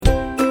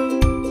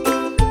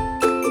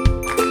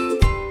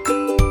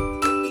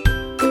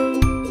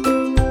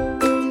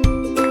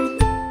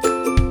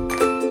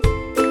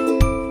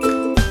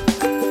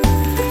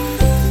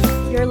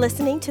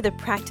to the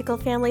Practical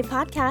Family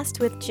Podcast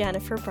with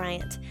Jennifer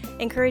Bryant,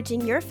 encouraging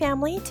your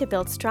family to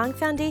build strong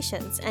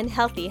foundations and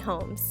healthy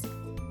homes.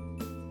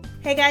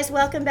 Hey guys,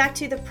 welcome back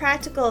to the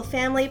Practical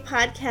Family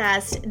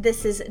Podcast.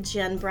 This is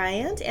Jen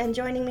Bryant, and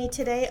joining me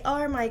today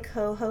are my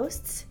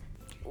co-hosts.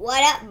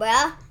 What up,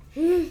 bro?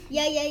 Yo,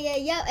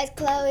 it's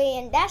Chloe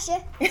and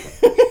Dasha.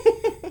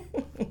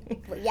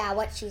 Yeah,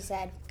 what she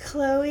said.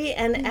 Chloe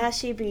and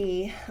Ashy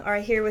B are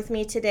here with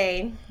me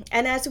today.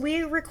 And as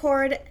we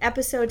record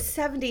episode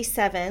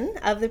 77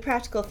 of the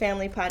Practical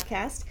Family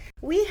Podcast,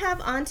 we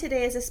have on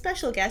today as a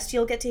special guest,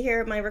 you'll get to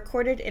hear my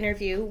recorded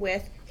interview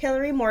with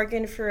Hillary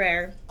Morgan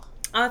Ferrer,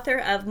 author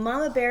of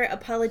Mama Bear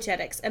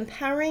Apologetics,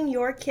 Empowering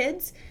Your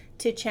Kids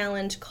to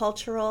Challenge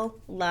Cultural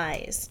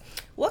Lies.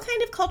 What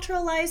kind of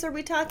cultural lies are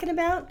we talking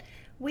about?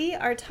 We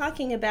are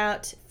talking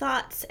about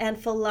thoughts and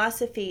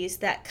philosophies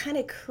that kind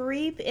of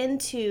creep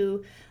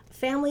into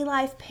family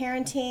life,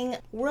 parenting,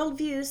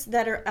 worldviews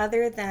that are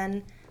other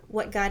than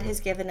what God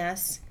has given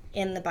us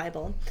in the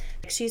Bible.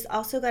 She's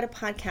also got a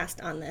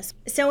podcast on this.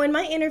 So in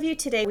my interview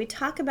today, we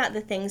talk about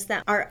the things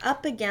that are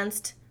up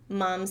against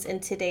moms in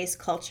today's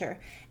culture.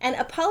 And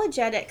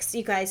apologetics,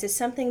 you guys, is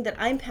something that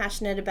I'm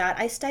passionate about.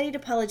 I studied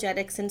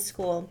apologetics in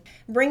school.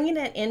 Bringing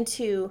it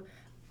into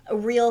a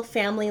real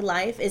family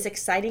life is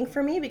exciting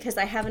for me because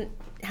I haven't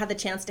had the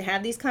chance to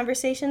have these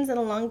conversations in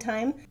a long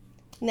time.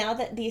 Now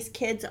that these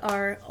kids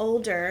are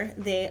older,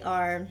 they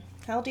are,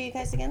 how old are you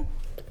guys again?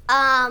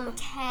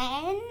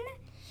 10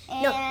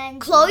 and No,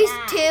 Chloe's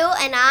 9. 2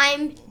 and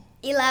I'm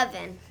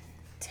 11.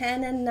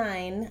 10 and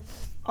 9,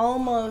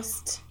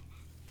 almost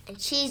And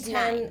she's 10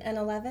 9. and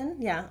 11?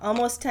 Yeah,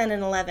 almost 10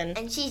 and 11.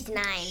 And she's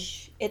 9.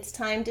 It's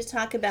time to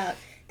talk about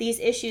these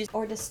issues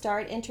or to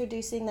start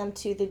introducing them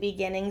to the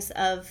beginnings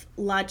of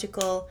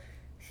logical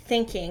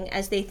thinking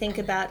as they think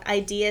about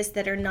ideas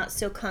that are not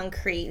so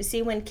concrete. You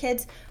see, when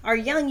kids are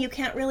young, you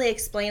can't really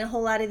explain a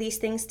whole lot of these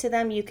things to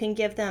them. You can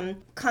give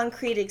them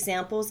concrete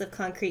examples of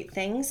concrete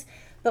things.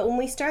 But when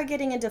we start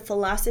getting into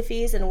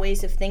philosophies and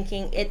ways of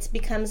thinking, it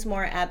becomes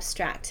more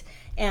abstract.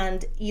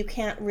 And you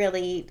can't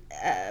really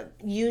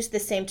use the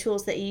same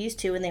tools that you used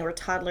to when they were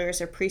toddlers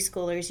or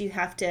preschoolers. You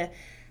have to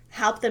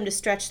help them to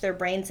stretch their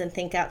brains and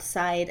think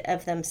outside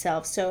of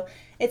themselves. So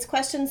it's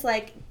questions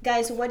like,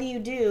 guys, what do you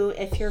do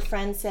if your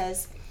friend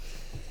says,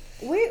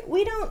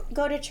 we don't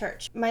go to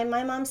church. My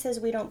mom says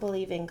we don't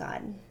believe in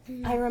God.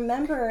 I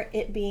remember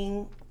it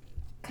being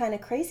kind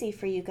of crazy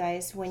for you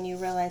guys when you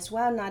realized,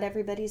 wow, not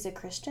everybody's a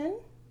Christian,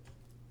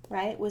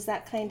 right? Was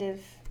that kind of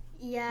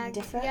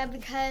different? Yeah,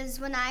 because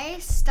when I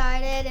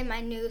started in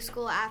my new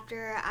school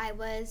after I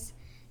was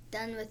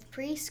done with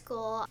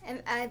preschool,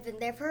 and I've been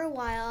there for a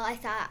while, I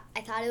thought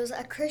it was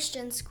a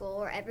Christian school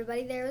where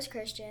everybody there was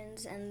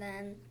Christians,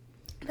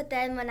 but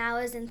then when I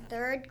was in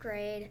 3rd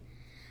grade,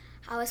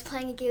 I was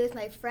playing a game with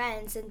my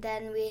friends, and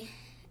then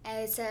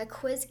it's a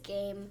quiz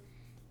game.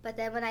 But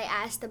then when I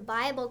asked the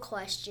Bible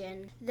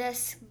question,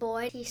 this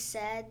boy, he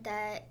said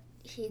that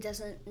he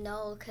doesn't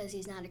know because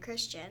he's not a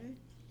Christian.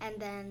 And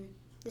then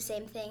the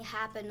same thing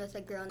happened with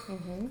a girl.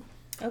 Mm-hmm.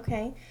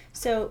 Okay,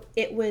 so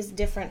it was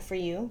different for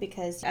you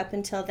because up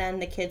until then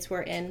the kids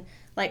were in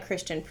like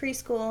Christian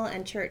preschool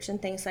and church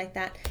and things like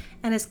that.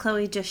 And as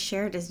Chloe just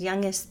shared, as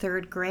young as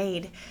 3rd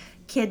grade,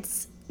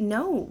 kids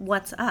know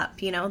what's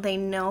up. You know, they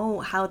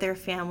know how their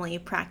family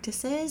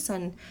practices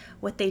and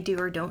what they do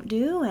or don't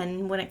do.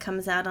 And when it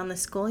comes out on the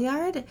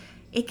schoolyard,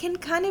 it can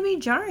kind of be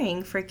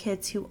jarring for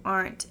kids who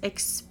aren't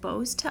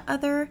exposed to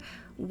other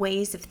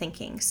ways of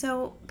thinking.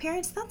 So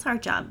parents, that's our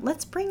job.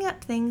 Let's bring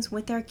up things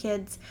with our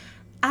kids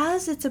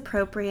as it's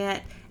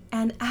appropriate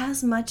and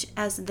as much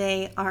as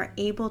they are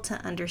able to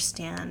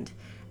understand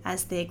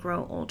as they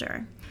grow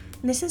older.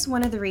 And this is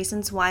one of the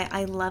reasons why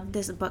I love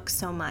this book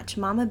so much,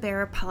 Mama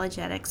Bear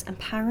Apologetics,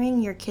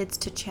 Empowering Your Kids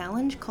to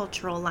Challenge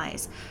Cultural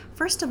Lies.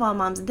 First of all,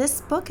 moms,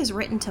 this book is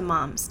written to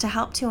moms to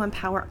help to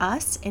empower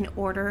us in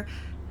order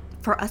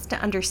for us to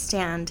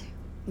understand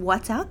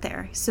what's out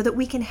there so that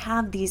we can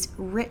have these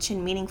rich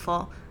and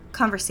meaningful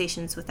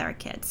conversations with our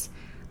kids.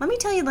 Let me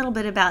tell you a little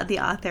bit about the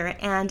author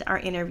and our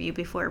interview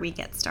before we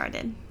get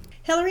started.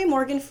 Hillary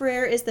Morgan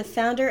Ferrer is the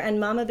founder and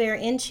Mama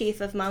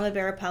Bear-in-Chief of Mama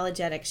Bear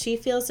Apologetics. She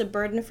feels a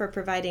burden for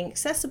providing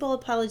accessible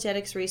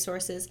apologetics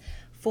resources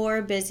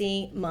for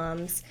busy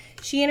moms.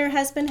 She and her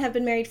husband have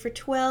been married for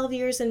 12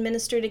 years and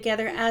minister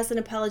together as an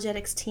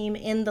apologetics team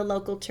in the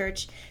local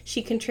church.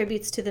 She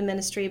contributes to the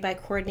ministry by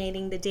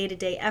coordinating the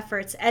day-to-day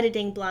efforts,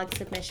 editing blog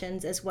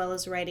submissions, as well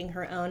as writing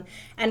her own,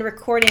 and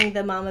recording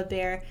the Mama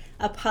Bear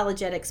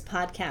Apologetics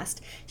podcast.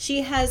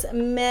 She has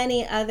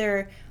many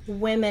other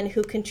women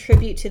who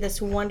contribute to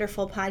this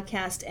wonderful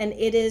podcast, and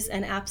it is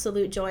an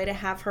absolute joy to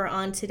have her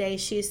on today.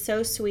 She's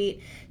so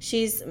sweet.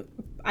 She's,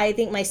 I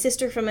think, my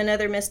sister from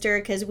another mister,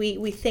 because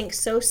we think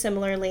so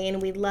similarly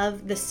and we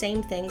love the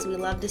same things. We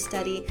love to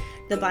study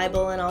the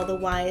Bible and all the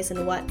whys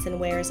and whats and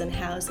wheres and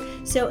hows.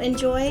 So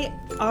enjoy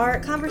our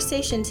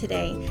conversation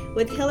today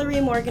with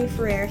Hillary Morgan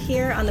Ferrer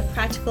here on the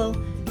Practical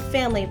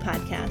Family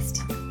Podcast.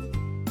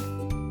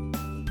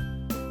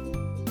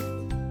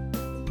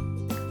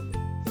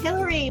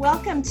 Hillary, Hillary,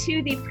 welcome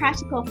to the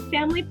Practical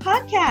Family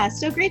Podcast.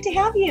 So great to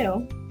have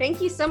you.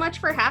 Thank you so much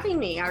for having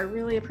me. I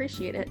really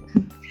appreciate it.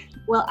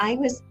 Well, I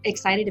was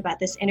excited about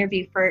this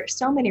interview for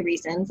so many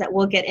reasons that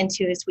we'll get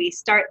into as we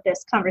start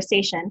this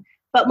conversation,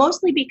 but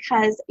mostly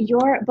because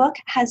your book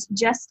has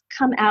just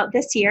come out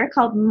this year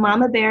called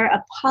Mama Bear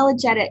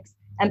Apologetics,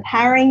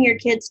 Empowering Your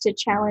Kids to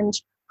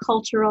Challenge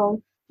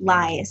Cultural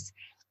Lies.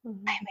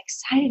 I'm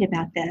excited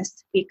about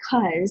this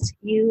because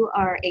you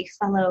are a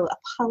fellow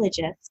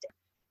apologist.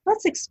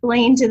 Let's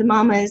explain to the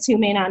mamas who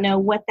may not know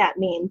what that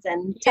means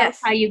and tell us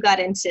how you got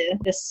into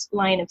this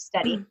line of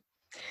study.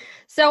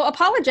 So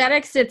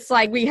apologetics, it's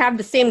like we have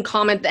the same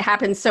comment that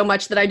happens so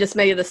much that I just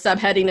made the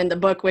subheading in the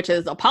book, which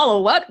is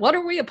Apollo, what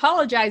are we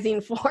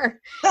apologizing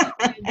for?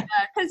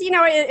 Because,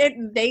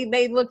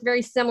 they look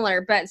very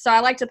similar. But so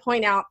I like to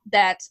point out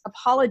that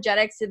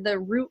apologetics, the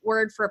root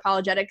word for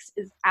apologetics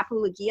is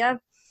apologia,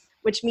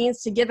 which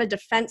means to give a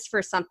defense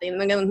for something.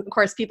 And then, of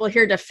course, people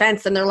hear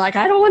defense and they're like,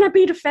 I don't want to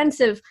be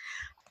defensive.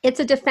 It's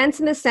a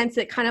defense in the sense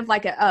that kind of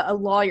like a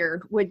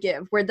lawyer would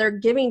give, where they're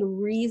giving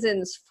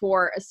reasons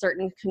for a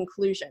certain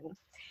conclusion.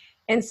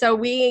 And so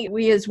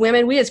we as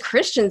women, we as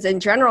Christians in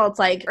general, it's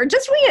like, or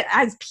just we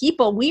as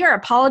people, we are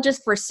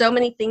apologists for so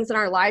many things in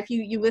our life.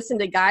 You listen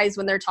to guys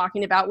when they're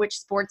talking about which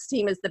sports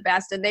team is the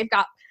best, and they've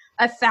got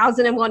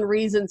 1,001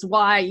 reasons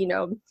why,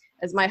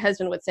 as my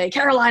husband would say,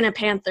 Carolina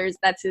Panthers,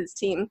 that's his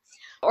team,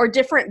 or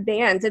different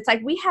bands. It's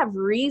like we have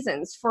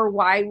reasons for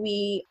why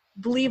we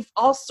believe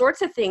all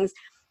sorts of things.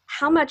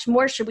 How much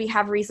more should we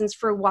have reasons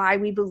for why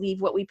we believe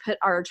what we put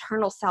our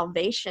eternal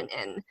salvation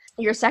in?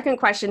 Your second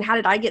question, how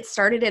did I get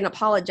started in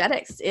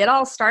apologetics? It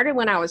all started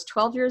when I was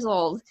 12 years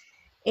old,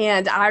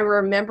 and I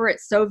remember it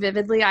so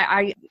vividly.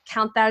 I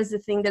count that as the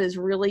thing that has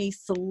really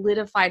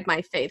solidified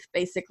my faith,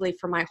 basically,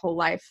 for my whole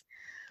life.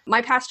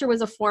 My pastor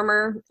was a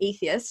former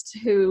atheist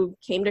who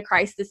came to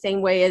Christ the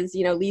same way as,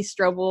 Lee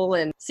Strobel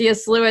and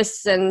C.S.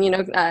 Lewis and,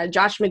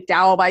 Josh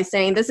McDowell, by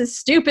saying, this is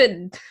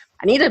stupid.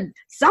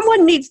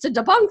 Someone needs to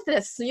debunk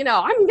this,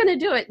 I'm going to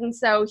do it. And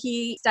so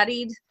he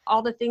studied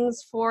all the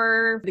things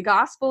for the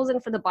Gospels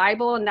and for the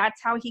Bible, and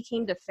that's how he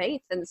came to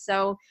faith. And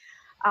so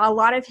a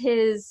lot of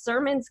his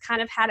sermons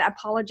kind of had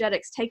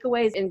apologetics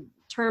takeaways in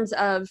terms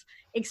of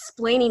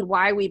explaining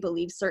why we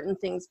believe certain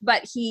things.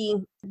 But he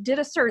did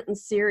a certain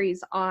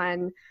series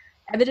on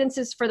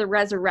evidences for the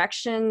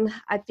resurrection,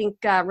 I think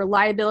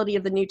reliability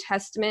of the New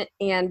Testament,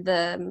 and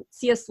the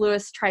C.S.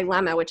 Lewis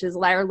trilemma, which is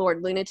liar,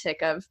 Lord,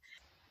 lunatic, of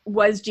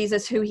was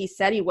Jesus who he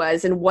said he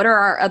was, and what are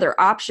our other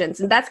options?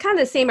 And that's kind of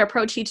the same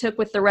approach he took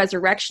with the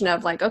resurrection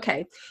of like,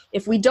 okay,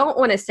 if we don't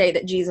want to say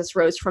that Jesus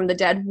rose from the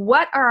dead,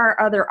 what are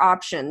our other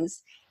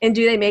options? And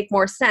do they make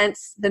more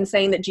sense than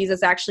saying that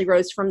Jesus actually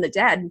rose from the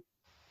dead?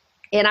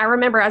 And I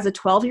remember as a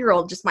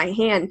 12-year-old, just my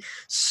hand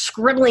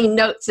scribbling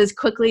notes as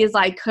quickly as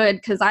I could,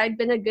 because I'd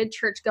been a good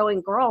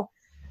church-going girl.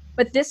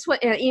 But this was,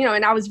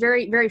 and I was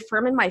very, very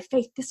firm in my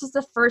faith. This was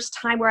the first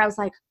time where I was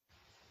like,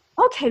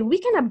 okay, we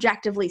can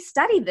objectively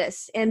study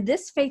this, and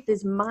this faith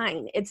is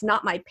mine. It's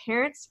not my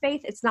parents'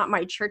 faith. It's not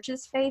my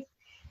church's faith.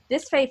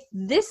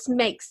 This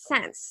makes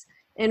sense.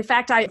 In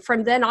fact,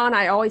 from then on,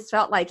 I always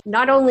felt like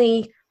not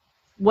only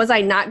was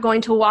I not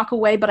going to walk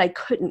away, but I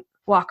couldn't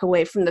walk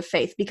away from the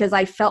faith because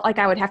I felt like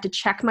I would have to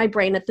check my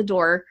brain at the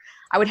door.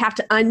 I would have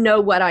to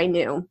unknow what I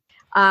knew.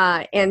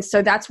 And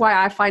so that's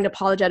why I find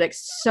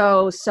apologetics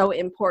so, so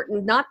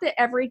important. Not that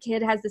every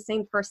kid has the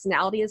same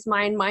personality as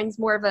mine. Mine's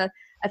more of a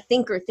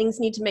thinker. Things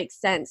need to make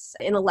sense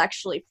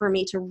intellectually for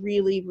me to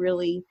really,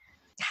 really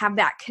have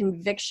that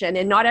conviction.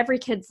 And not every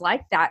kid's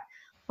like that.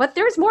 But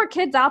there's more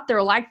kids out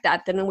there like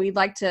that than we'd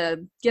like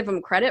to give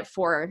them credit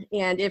for.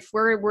 And if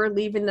we're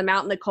leaving them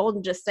out in the cold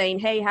and just saying,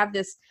 hey, have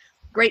this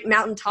great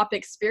mountaintop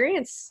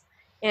experience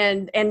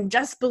and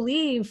just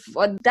believe,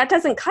 that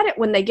doesn't cut it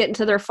when they get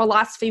into their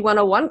Philosophy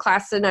 101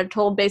 class and are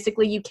told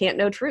basically you can't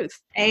know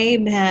truth.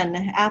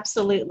 Amen.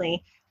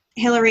 Absolutely.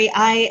 Hillary,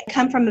 I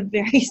come from a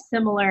very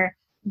similar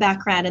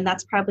background, and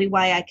that's probably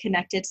why I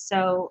connected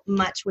so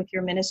much with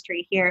your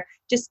ministry here.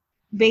 Just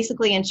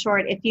basically, in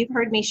short, if you've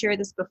heard me share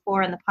this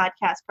before on the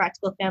podcast,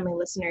 Practical Family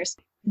listeners,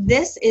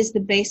 this is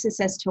the basis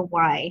as to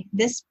why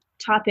this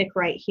topic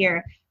right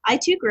here. I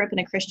too grew up in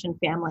a Christian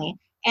family.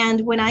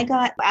 And when I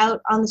got out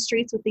on the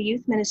streets with the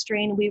youth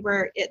ministry, and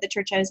the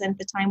church I was in at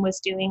the time was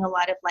doing a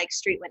lot of like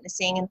street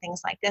witnessing and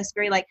things like this,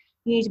 very like,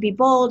 you need to be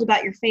bold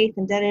about your faith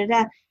and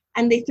da-da-da.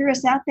 And they threw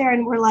us out there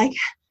and we're like,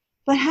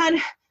 but how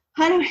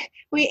do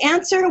we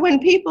answer when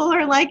people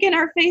are like in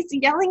our face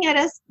yelling at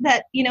us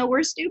that,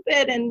 we're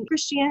stupid and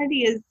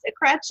Christianity is a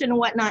crutch and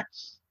whatnot?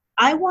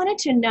 I wanted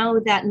to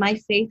know that my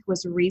faith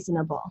was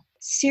reasonable.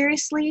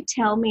 Seriously,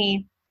 tell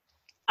me,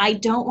 I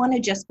don't want to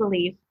just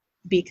believe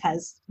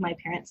because my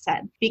parents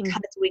said,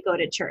 because we go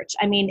to church.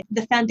 I mean,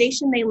 the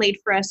foundation they laid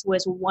for us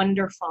was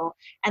wonderful.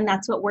 And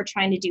that's what we're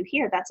trying to do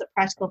here. That's what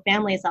Practical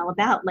Family is all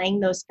about,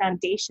 laying those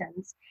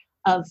foundations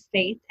of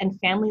faith and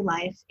family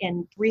life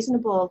in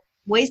reasonable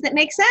ways that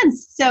make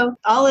sense. So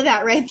all of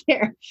that right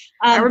there.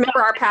 I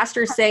remember our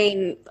pastor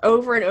saying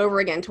over and over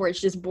again, to where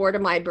it's just bored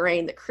in my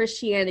brain, that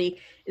Christianity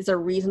is a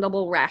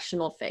reasonable,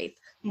 rational faith.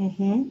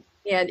 Mm-hmm.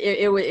 And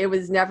it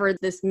was never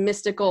this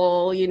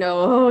mystical,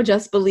 oh,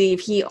 just believe.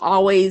 He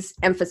always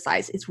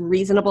emphasized it's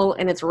reasonable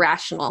and it's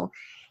rational.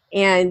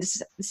 And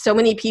so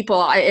many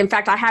people, in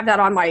fact, I have that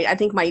on I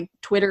think my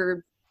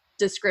Twitter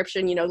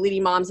description,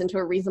 leading moms into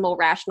a reasonable,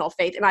 rational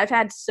faith. And I've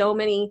had so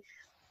many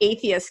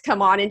atheists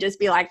come on and just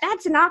be like,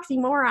 that's an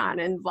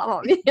oxymoron and blah,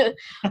 blah,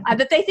 blah.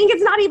 That they think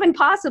it's not even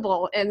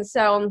possible. And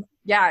so,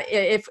 yeah,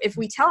 if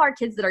we tell our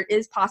kids that it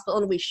is possible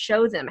and we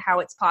show them how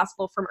it's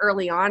possible from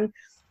early on,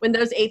 when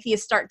those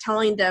atheists start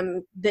telling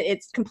them that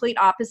it's complete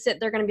opposite,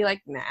 they're going to be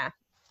like, nah,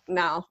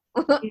 no.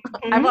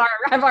 Mm-hmm.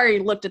 I've already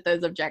looked at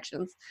those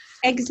objections.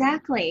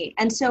 Exactly.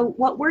 And so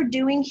what we're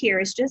doing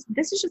here is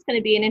this is just going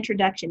to be an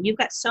introduction. You've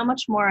got so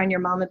much more on your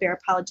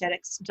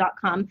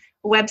mamabearapologetics.com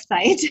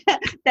website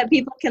that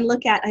people can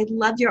look at. I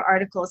love your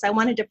articles. I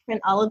wanted to print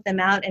all of them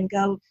out and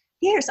go,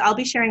 here. So I'll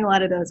be sharing a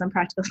lot of those on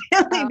Practical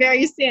Family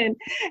very soon.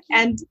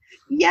 And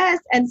yes,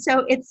 and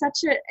so it's such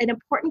an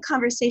important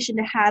conversation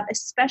to have,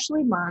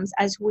 especially moms,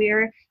 as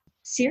we're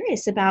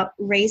serious about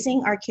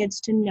raising our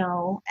kids to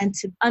know and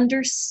to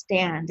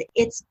understand.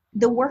 It's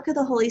the work of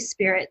the Holy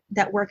Spirit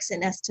that works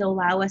in us to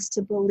allow us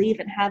to believe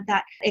and have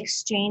that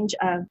exchange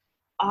of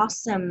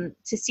awesome,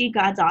 to see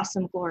God's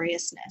awesome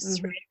gloriousness,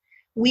 Mm-hmm. right?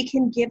 We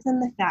can give them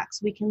the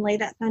facts. We can lay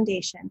that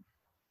foundation.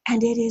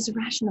 And it is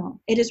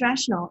rational. It is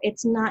rational.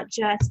 It's not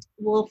just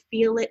we'll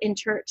feel it in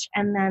church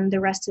and then the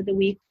rest of the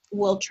week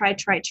we'll try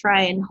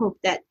and hope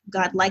that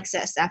God likes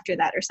us after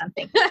that or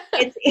something.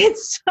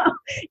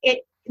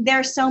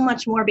 There's so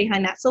much more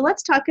behind that. So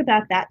let's talk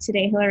about that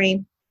today,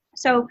 Hillary.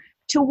 So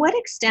to what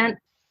extent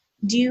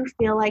do you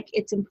feel like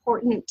it's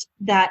important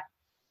that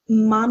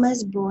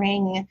mamas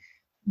bring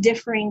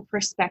differing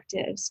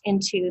perspectives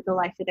into the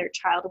life of their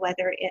child,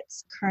 whether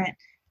it's current,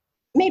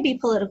 maybe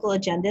political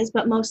agendas,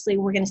 but mostly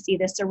we're going to see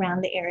this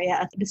around the area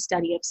of the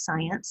study of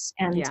science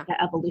and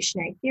the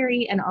evolutionary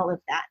theory and all of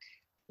that.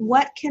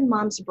 What can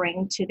moms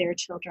bring to their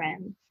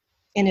children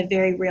in a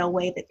very real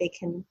way that they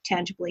can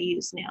tangibly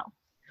use now?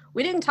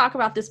 We didn't talk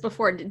about this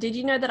before. Did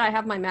you know that I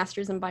have my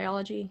master's in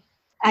biology?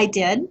 I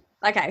did.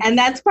 Okay. And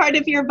that's part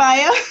of your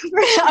bio?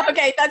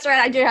 Okay, that's right.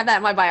 I do have that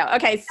in my bio.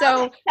 Okay,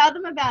 so tell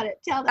them about it.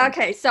 Tell them.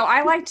 Okay, so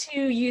I like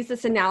to use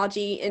this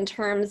analogy in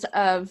terms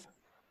of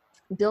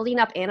building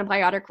up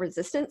antibiotic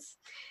resistance.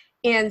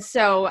 And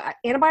so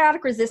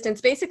antibiotic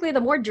resistance, basically the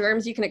more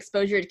germs you can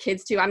expose your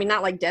kids to, I mean,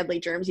 not like deadly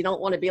germs. You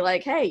don't want to be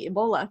like, hey,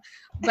 Ebola,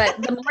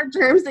 but the more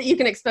germs that you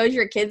can expose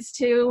your kids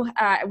to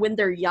when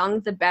they're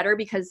young, the better,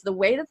 because the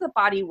way that the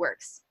body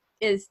works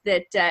is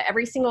that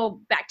every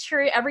single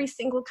bacteria, every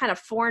single kind of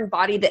foreign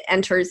body that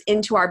enters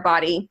into our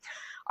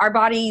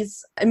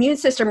body's immune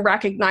system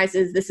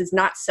recognizes this is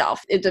not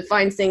self. It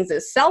defines things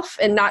as self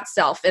and not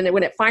self. And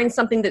when it finds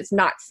something that's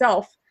not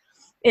self,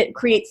 it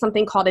creates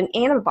something called an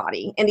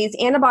antibody. And these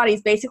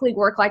antibodies basically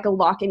work like a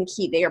lock and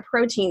key. They are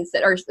proteins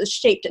that are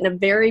shaped in a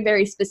very,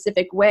 very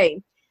specific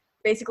way.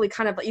 Basically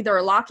kind of either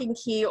a lock and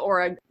key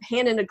or a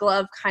hand in a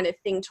glove kind of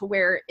thing, to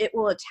where it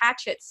will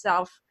attach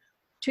itself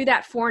to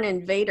that foreign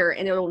invader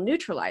and it'll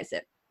neutralize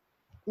it.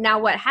 Now,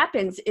 what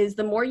happens is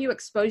the more you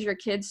expose your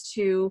kids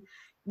to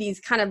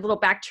these kind of little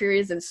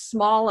bacteria in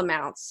small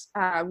amounts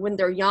when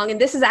they're young. And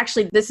this is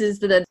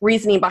the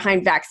reasoning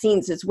behind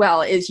vaccines as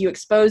well, is you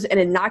expose an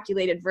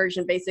inoculated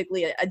version,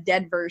 basically a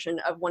dead version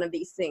of one of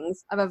these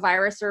things, of a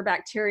virus or a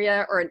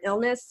bacteria or an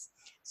illness.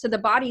 So the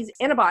body's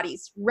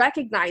antibodies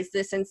recognize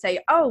this and say,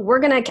 oh, we're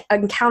going to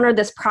encounter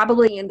this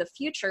probably in the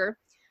future.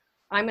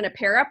 I'm going to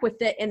pair up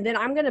with it, and then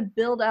I'm going to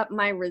build up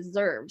my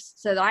reserves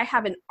so that I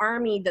have an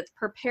army that's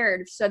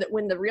prepared, so that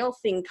when the real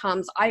thing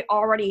comes, I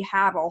already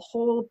have a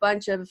whole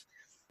bunch of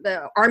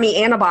the army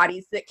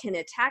antibodies that can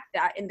attack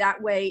that. And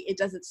that way it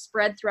doesn't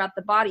spread throughout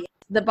the body.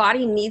 The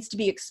body needs to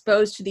be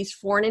exposed to these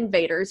foreign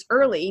invaders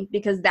early,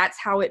 because that's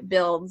how it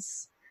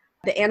builds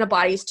the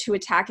antibodies to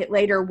attack it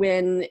later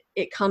when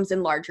it comes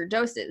in larger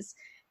doses.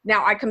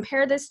 Now, I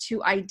compare this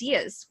to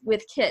ideas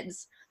with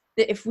kids,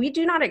 that if we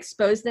do not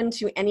expose them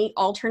to any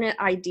alternate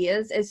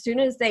ideas, as soon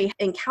as they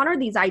encounter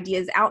these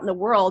ideas out in the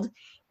world,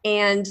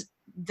 and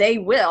they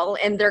will,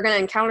 and they're going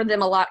to encounter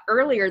them a lot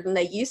earlier than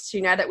they used to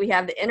now that we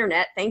have the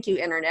internet. Thank you,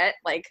 internet.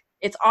 Like,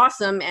 it's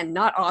awesome and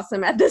not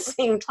awesome at the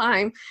same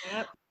time.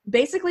 Yep.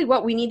 Basically,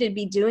 what we need to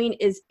be doing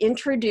is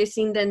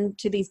introducing them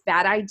to these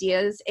bad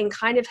ideas and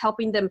kind of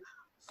helping them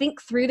think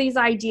through these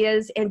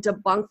ideas and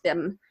debunk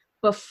them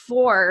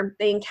before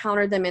they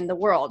encounter them in the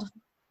world.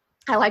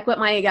 I like what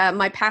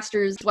my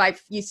pastor's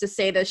wife used to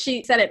say, that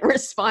she said it in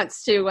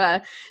response to,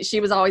 she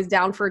was always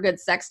down for a good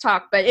sex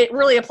talk, but it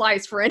really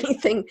applies for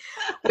anything,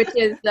 which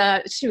is,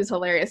 she was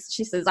hilarious.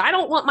 She says, I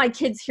don't want my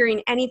kids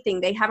hearing anything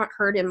they haven't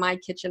heard in my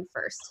kitchen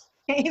first.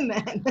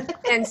 Amen.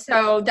 And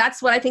so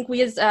that's what I think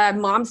we as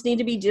moms need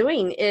to be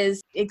doing,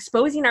 is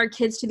exposing our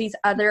kids to these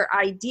other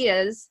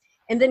ideas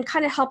and then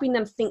kind of helping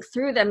them think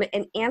through them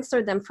and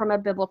answer them from a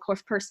biblical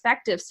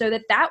perspective, so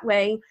that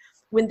way,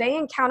 when they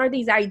encounter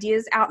these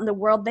ideas out in the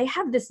world, they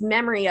have this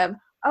memory of,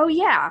 oh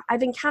yeah,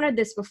 I've encountered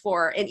this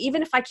before. And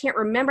even if I can't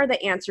remember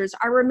the answers,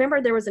 I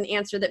remember there was an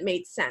answer that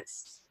made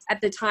sense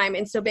at the time.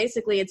 And so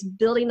basically it's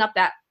building up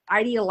that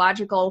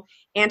ideological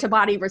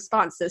antibody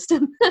response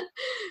system.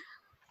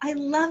 I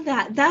love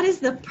that. That is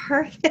the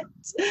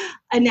perfect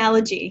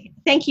analogy.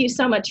 Thank you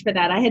so much for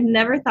that. I had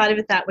never thought of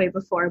it that way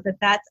before, but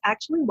that's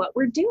actually what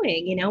we're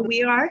doing. You know,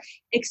 we are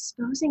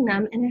exposing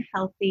them in a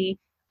healthy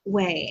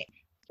way.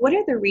 What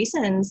are the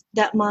reasons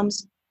that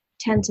moms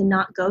tend to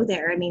not go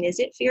there? I mean, is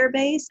it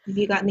fear-based? Have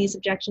you gotten these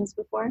objections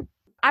before?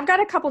 I've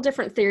got a couple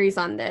different theories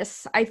on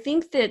this. I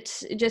think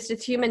that just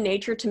it's human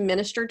nature to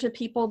minister to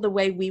people the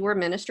way we were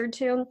ministered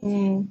to.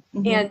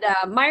 Mm-hmm. And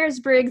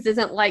Myers-Briggs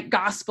isn't like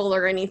gospel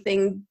or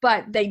anything,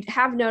 but they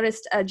have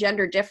noticed a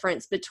gender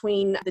difference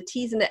between the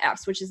T's and the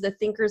F's, which is the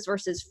thinkers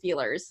versus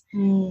feelers.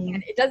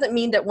 And it doesn't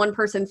mean that one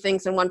person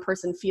thinks and one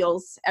person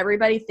feels.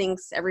 Everybody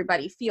thinks,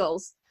 everybody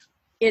feels.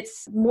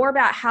 It's more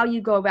about how you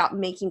go about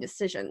making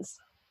decisions.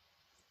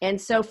 And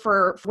so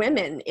for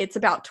women, it's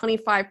about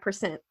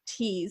 25%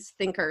 T's,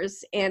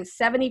 thinkers, and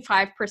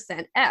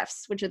 75%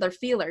 F's, which are their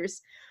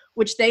feelers,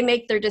 which they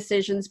make their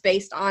decisions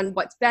based on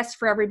what's best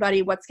for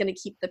everybody, what's going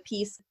to keep the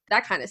peace,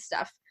 that kind of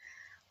stuff.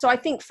 So I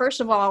think,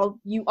 first of all,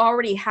 you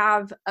already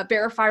have a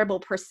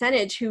verifiable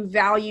percentage who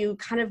value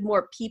kind of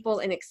more people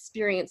and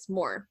experience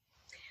more.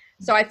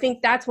 So I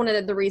think that's one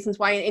of the reasons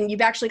why, and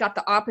you've actually got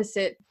the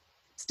opposite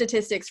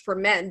statistics for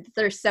men.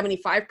 There's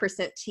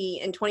 75% T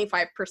and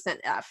 25%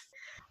 F.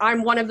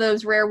 I'm one of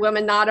those rare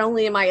women. Not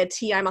only am I a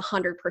T, I'm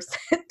 100%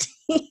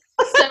 T.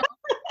 So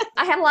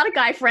I had a lot of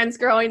guy friends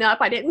growing up.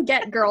 I didn't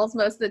get girls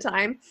most of the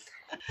time.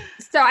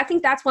 So I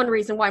think that's one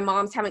reason why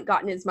moms haven't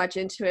gotten as much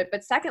into it.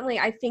 But secondly,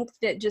 I think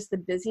that just the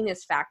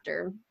busyness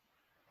factor.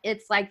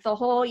 It's like the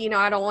whole,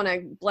 I don't want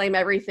to blame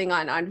everything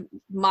on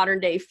modern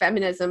day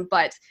feminism,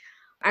 but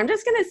I'm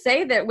just going to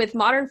say that with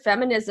modern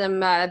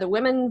feminism, the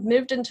women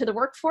moved into the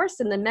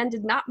workforce and the men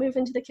did not move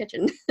into the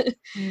kitchen.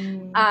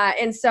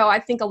 And so I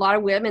think a lot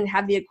of women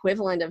have the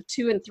equivalent of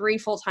 2 and 3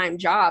 full-time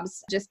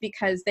jobs just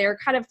because they're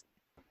kind of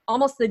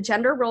almost the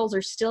gender roles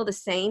are still the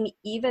same,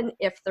 even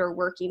if they're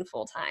working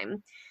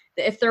full-time.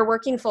 If they're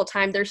working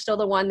full-time, they're still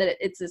the one that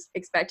it's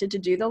expected to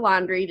do the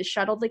laundry, to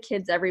shuttle the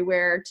kids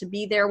everywhere, to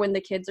be there when the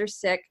kids are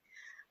sick,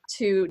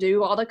 to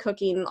do all the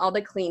cooking, all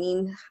the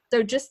cleaning.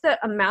 So just the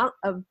amount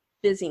of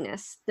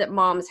busyness that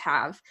moms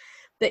have,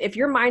 that if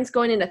your mind's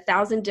going in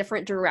 1,000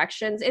 different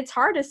directions, it's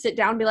hard to sit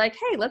down and be like,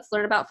 hey, let's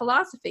learn about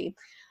philosophy,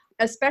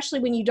 especially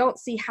when you don't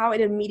see how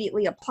it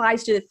immediately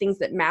applies to the things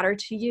that matter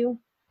to you.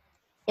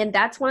 And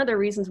that's one of the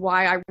reasons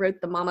why I wrote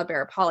the Mama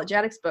Bear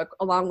Apologetics book,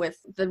 along with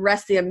the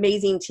rest of the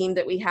amazing team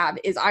that we have,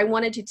 is I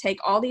wanted to take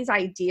all these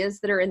ideas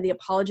that are in the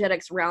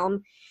apologetics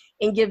realm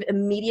and give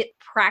immediate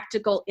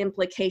practical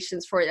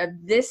implications for it.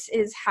 This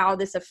is how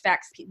this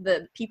affects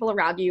the people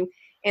around you,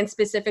 and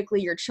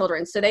specifically your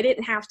children. So they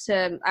didn't have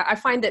to, I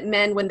find that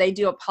men, when they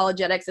do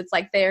apologetics, it's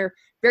like they're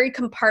very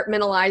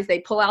compartmentalized. They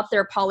pull out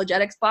their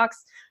apologetics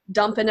box,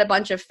 dump in a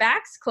bunch of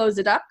facts, close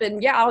it up,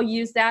 and yeah, I'll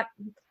use that.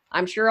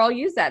 I'm sure I'll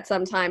use that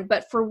sometime.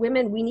 But for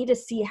women, we need to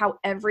see how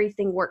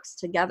everything works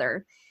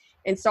together.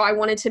 And so I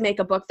wanted to make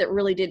a book that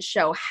really did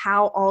show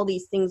how all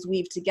these things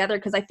weave together,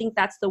 because I think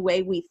that's the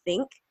way we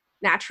think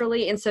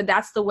naturally. And so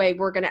that's the way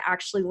we're going to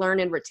actually learn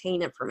and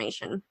retain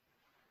information.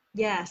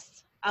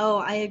 Yes. Oh,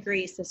 I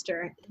agree,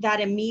 sister. That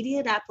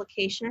immediate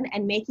application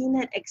and making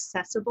it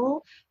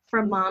accessible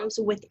for moms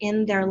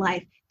within their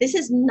life.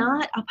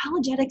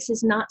 Apologetics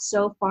is not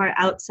so far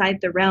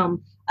outside the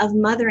realm of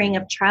mothering,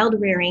 of child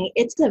rearing.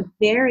 It's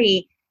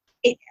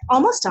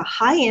almost a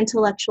high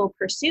intellectual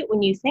pursuit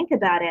when you think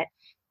about it.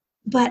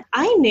 But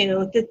I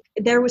knew that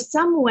there was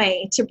some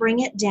way to bring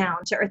it down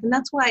to earth. And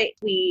that's why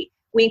we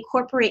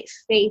incorporate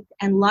faith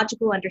and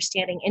logical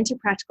understanding into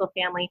Practical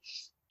Family.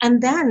 And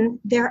then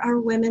there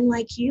are women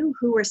like you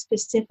who were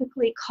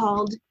specifically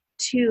called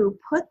to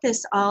put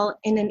this all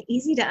in an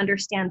easy to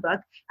understand book.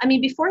 I mean,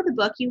 before the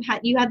book, you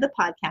had the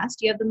podcast,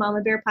 you have the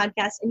Mama Bear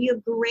podcast, and you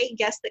have great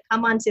guests that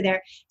come onto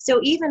there. So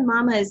even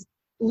mamas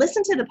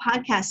listen to the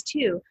podcast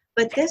too.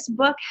 But this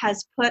book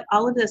has put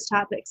all of those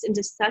topics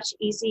into such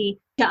easy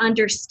to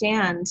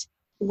understand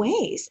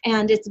ways.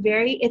 And it's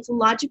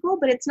logical,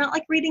 but it's not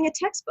like reading a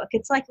textbook.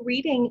 It's like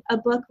reading a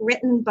book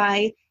written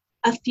by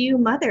a few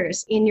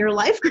mothers in your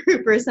life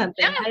group or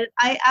something. Yeah.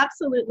 I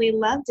absolutely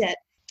loved it.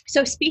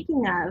 So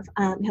speaking of,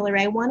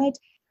 Hillary, I wanted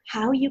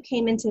how you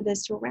came into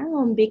this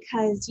realm,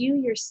 because you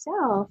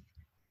yourself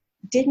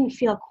didn't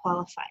feel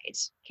qualified.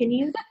 Can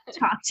you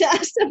talk to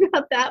us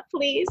about that,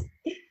 please?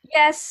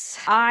 Yes,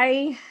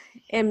 I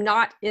am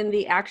not in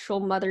the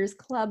actual Mothers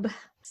Club.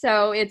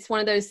 So it's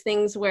one of those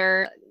things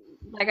where,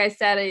 like I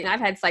said, I've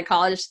had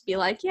psychologists be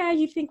like, yeah,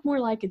 you think more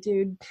like a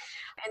dude.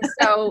 And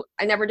so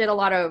I never did a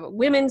lot of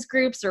women's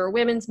groups or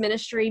women's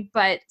ministry,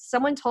 but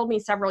someone told me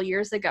several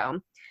years ago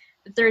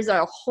that there's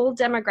a whole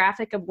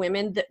demographic of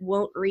women that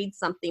won't read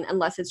something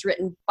unless it's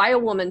written by a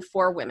woman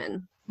for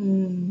women.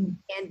 And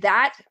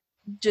that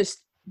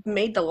just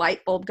made the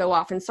light bulb go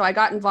off. And so I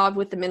got involved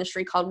with the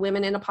ministry called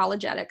Women in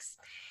Apologetics.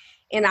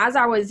 And as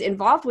I was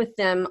involved with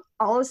them,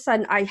 all of a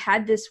sudden I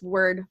had this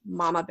word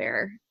Mama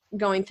Bear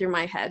going through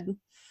my head.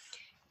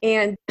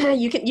 And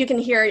you can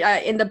hear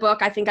in the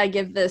book, I think I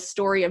give the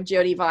story of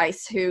Jody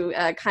Weiss, who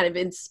kind of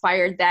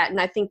inspired that. And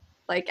I think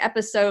like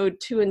episode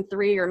 2 and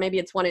 3, or maybe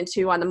it's 1 and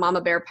 2 on the Mama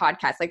Bear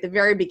podcast, like the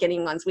very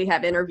beginning ones, we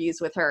have interviews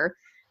with her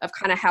of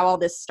kind of how all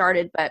this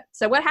started. But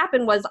so what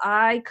happened was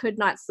I could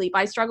not sleep.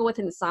 I struggle with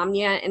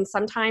insomnia. And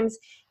sometimes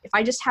if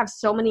I just have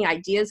so many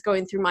ideas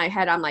going through my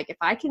head, I'm like, if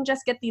I can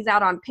just get these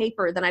out on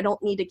paper, then I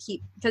don't need to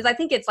keep, because I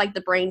think it's like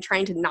the brain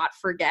trying to not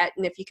forget.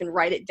 And if you can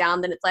write it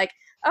down, then it's like,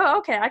 oh,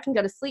 okay, I can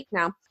go to sleep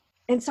now.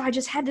 And so I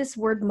just had this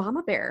word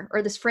mama bear,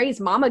 or this phrase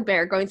mama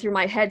bear, going through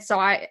my head. So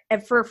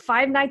for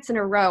 5 nights in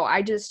a row,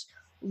 I just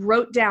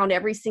wrote down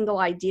every single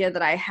idea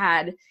that I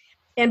had.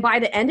 And by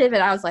the end of it,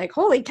 I was like,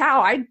 holy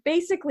cow, I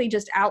basically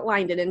just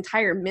outlined an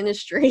entire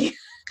ministry.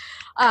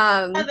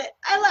 Love it.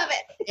 I love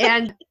it.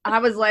 And I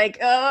was like,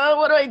 oh,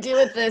 what do I do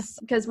with this?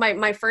 Because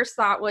my first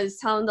thought was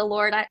telling the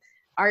Lord,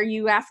 are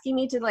you asking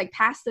me to like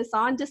pass this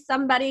on to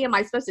somebody? Am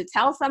I supposed to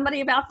tell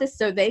somebody about this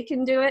so they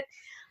can do it?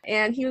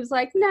 And he was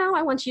like, no,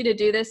 I want you to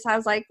do this. I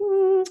was like,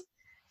 I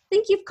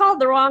think you've called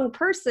the wrong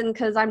person,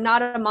 because I'm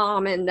not a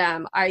mom. And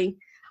I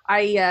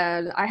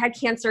had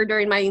cancer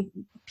during my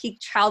peak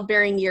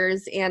childbearing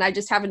years, and I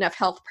just have enough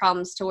health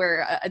problems to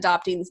where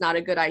adopting is not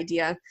a good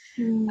idea.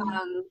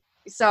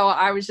 So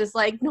I was just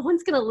like, no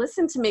one's going to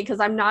listen to me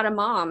because I'm not a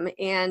mom.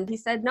 And he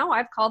said, no,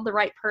 I've called the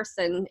right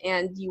person,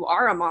 and you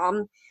are a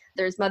mom.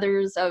 There's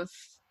mothers of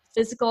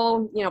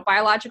physical,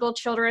 biological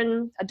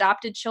children,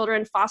 adopted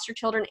children, foster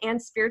children,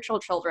 and spiritual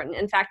children.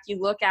 In fact,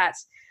 you look at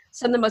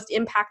some of the most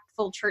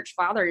impactful church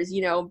fathers,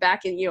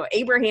 back in,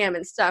 Abraham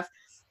and stuff,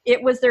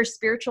 it was their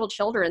spiritual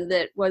children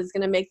that was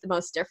going to make the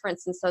most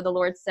difference. And so the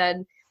Lord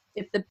said,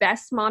 if the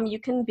best mom you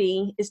can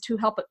be is to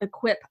help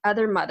equip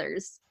other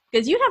mothers,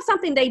 because you have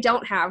something they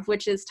don't have,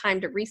 which is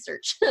time to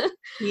research.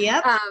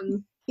 Yep.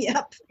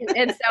 Yep.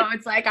 And so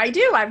it's like, I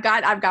do, I've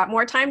got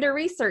more time to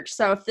research.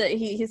 So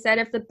he said,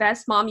 if the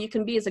best mom you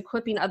can be is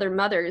equipping other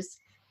mothers,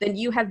 then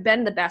you have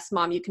been the best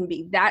mom you can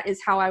be. That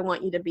is how I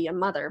want you to be a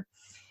mother.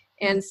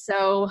 And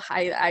so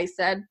I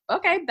said,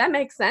 okay, that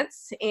makes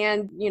sense.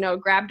 And,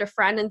 grabbed a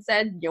friend and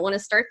said, you want to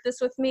start this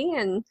with me?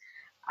 And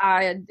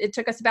it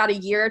took us about a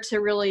year to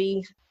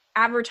really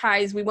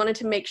advertise. We wanted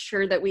to make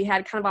sure that we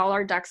had kind of all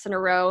our ducks in a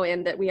row,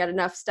 and that we had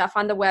enough stuff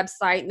on the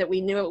website, and that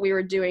we knew what we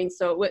were doing,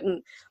 so it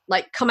wouldn't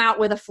like come out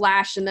with a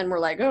flash and then we're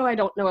like, oh, I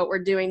don't know what we're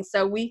doing.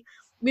 So we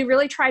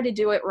really tried to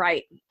do it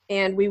right.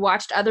 And we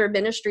watched other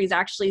ministries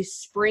actually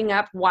spring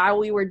up while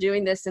we were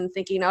doing this, and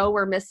thinking, oh,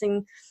 we're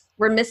missing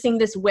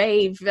this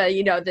wave,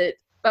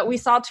 but we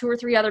saw 2 or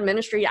 3 other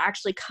ministry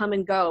actually come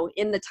and go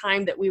in the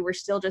time that we were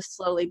still just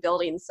slowly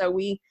building. So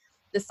we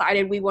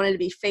decided we wanted to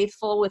be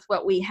faithful with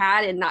what we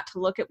had and not to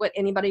look at what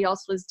anybody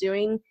else was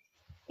doing.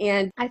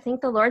 And I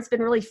think the Lord's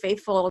been really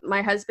faithful.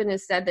 My husband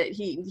has said that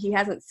he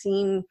hasn't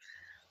seen,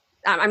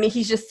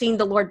 he's just seen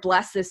the Lord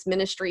bless this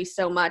ministry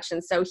so much.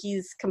 And so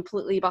he's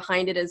completely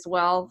behind it as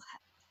well.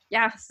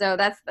 Yeah. So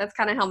that's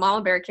kind of how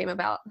Mama Bear came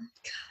about.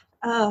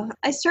 Oh,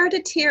 I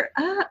started to tear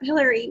up,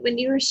 Hillary, when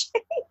you were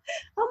sharing.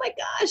 Oh my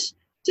gosh.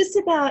 Just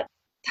about,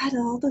 God,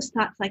 all those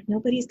thoughts, like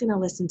nobody's going to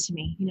listen to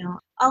me.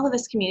 All of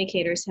us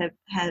communicators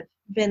have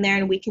been there,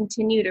 and we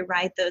continue to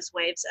ride those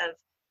waves of,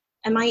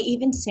 am I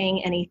even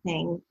saying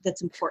anything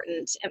that's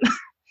important?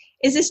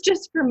 Is this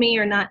just for me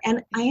or not?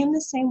 And I am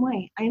the same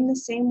way. I am the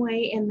same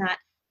way in that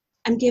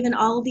I'm given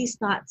all of these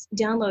thoughts,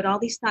 download all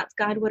these thoughts.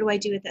 God, what do I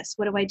do with this?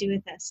 What do I do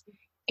with this?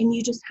 And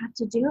you just have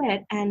to do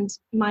it. And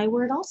my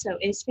word also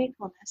is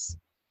faithfulness.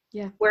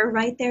 Yeah. We're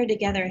right there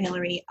together,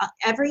 Hillary.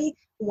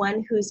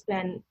 Everyone who's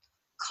been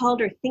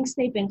called or thinks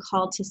they've been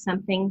called to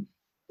something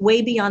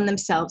way beyond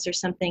themselves, or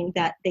something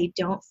that they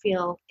don't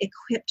feel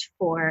equipped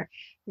for.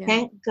 Yeah.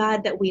 Thank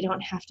God that we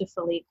don't have to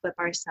fully equip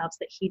ourselves,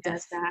 that he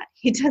does that.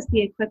 He does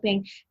the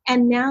equipping.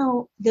 And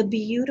now the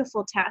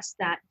beautiful task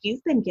that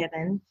you've been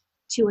given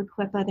to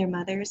equip other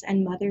mothers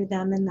and mother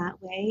them in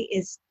that way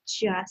is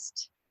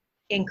just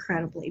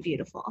incredibly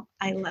beautiful.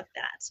 I love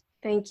that.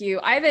 Thank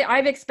you.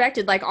 I've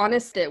expected, like,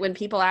 honest, that when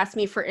people ask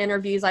me for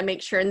interviews, I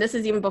make sure, and this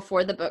is even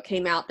before the book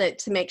came out, that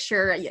to make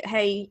sure,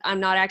 hey, I'm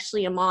not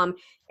actually a mom.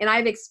 And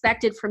I've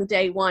expected from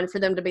day one for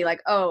them to be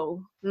like,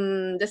 oh,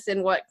 this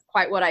isn't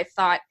quite what I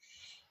thought.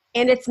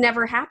 And it's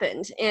never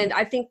happened. And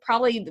I think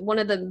probably one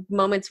of the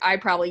moments I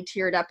probably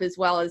teared up as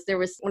well is there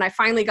was when I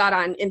finally got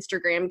on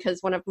Instagram,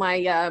 because one of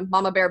my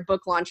Mama Bear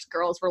book launch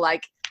girls were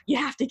like, you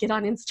have to get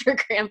on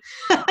Instagram.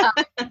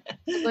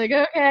 Like,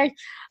 okay,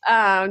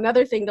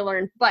 another thing to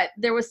learn. But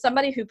there was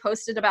somebody who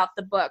posted about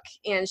the book,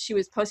 and she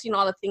was posting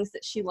all the things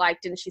that she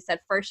liked. And she said,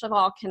 first of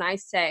all, can I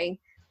say,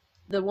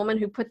 the woman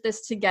who put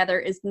this together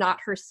is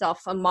not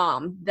herself a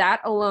mom. That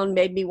alone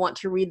made me want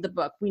to read the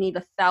book. We need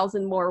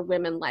 1,000 more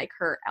women like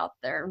her out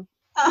there.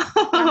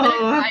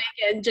 Oh.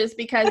 And just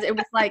because it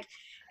was like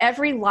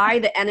every lie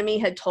the enemy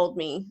had told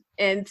me,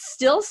 and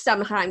still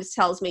sometimes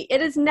tells me, it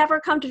has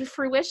never come to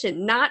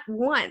fruition, not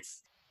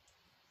once.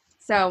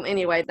 So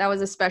anyway, that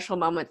was a special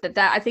moment. That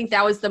I think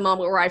that was the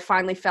moment where I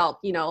finally felt,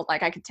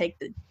 like I could take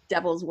the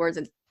devil's words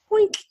and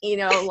poink,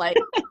 like,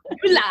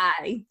 you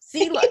lie.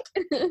 See, look.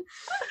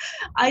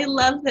 I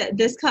love that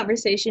this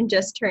conversation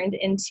just turned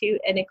into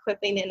an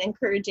equipping and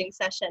encouraging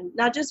session,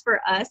 not just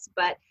for us,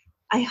 but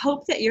I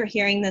hope that you're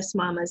hearing this,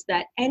 mamas,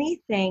 that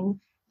anything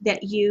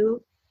that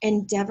you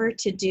endeavor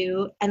to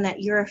do and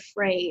that you're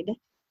afraid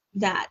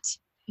that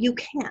you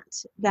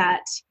can't,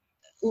 that,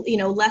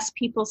 less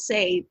people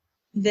say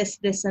this,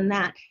 and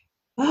that.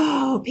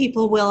 Oh,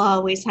 people will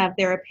always have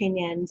their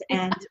opinions,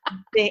 and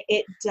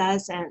it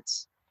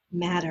doesn't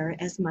matter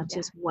as much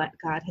as what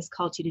God has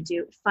called you to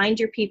do. Find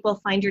your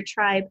people, find your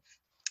tribe.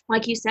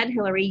 Like you said,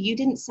 Hillary, you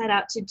didn't set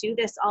out to do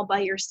this all by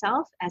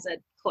yourself as a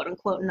quote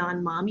unquote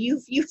non-mom. You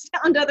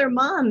found other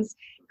moms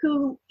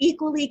who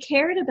equally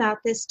cared about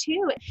this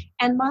too.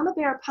 And Mama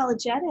Bear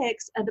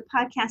Apologetics, the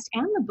podcast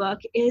and the book,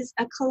 is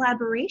a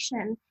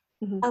collaboration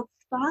of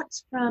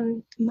thoughts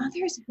from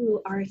mothers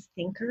who are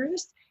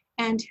thinkers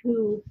and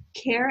who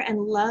care and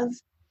love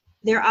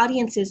their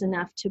audiences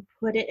enough to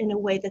put it in a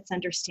way that's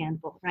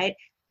understandable, right?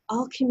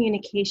 All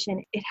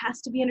communication, it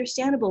has to be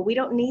understandable. We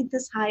don't need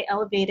this high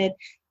elevated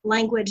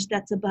language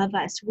that's above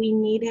us. We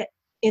need it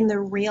in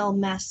the real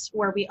mess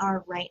where we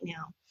are right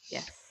now.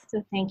 Yes.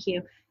 So thank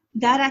you.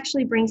 That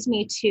actually brings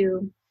me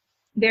to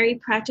very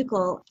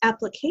practical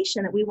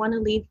application that we want to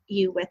leave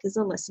you with as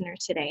a listener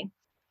today.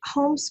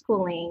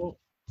 Homeschooling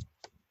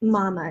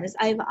mamas,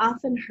 I've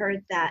often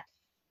heard that,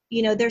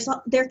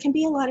 there can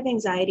be a lot of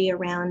anxiety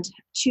around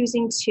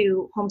choosing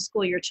to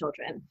homeschool your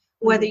children,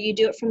 whether you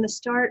do it from the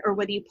start or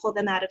whether you pull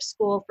them out of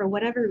school for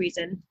whatever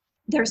reason.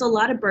 There's a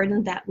lot of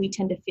burden that we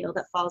tend to feel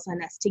that falls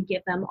on us to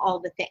give them all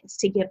the things,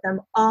 to give them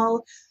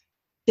all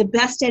the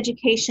best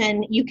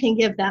education you can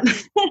give them.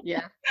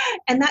 Yeah.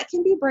 And that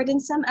can be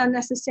burdensome,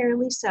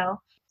 unnecessarily so.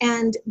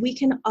 And we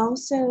can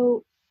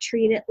also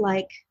treat it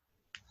like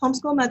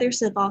homeschool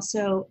mothers have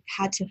also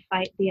had to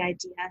fight the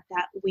idea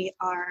that we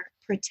are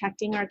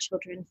protecting our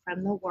children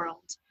from the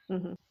world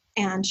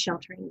and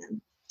sheltering them.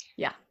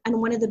 Yeah.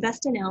 And one of the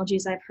best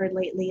analogies I've heard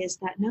lately is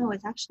that, no,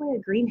 it's actually a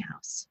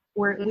greenhouse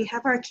where we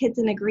have our kids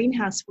in a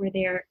greenhouse where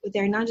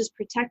they're not just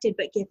protected,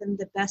 but given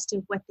the best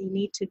of what they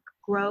need to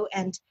grow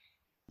and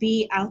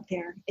be out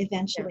there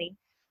eventually.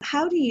 Yeah.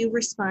 How do you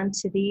respond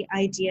to the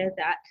idea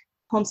that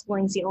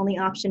homeschooling is the only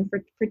option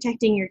for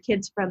protecting your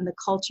kids from the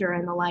culture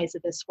and the lies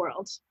of this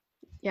world?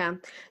 Yeah.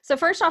 So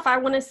first off, I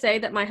want to say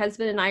that my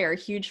husband and I are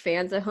huge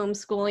fans of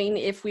homeschooling.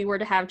 If we were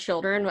to have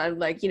children,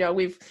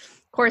 we've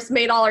of course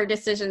made all our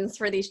decisions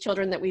for these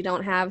children that we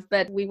don't have,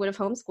 but we would have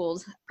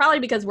homeschooled, probably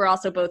because we're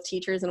also both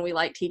teachers and we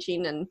like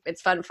teaching and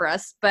it's fun for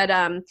us. But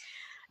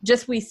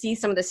just we see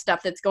some of the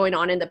stuff that's going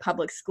on in the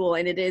public school,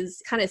 and it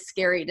is kind of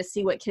scary to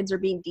see what kids are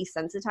being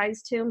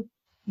desensitized to.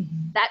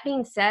 That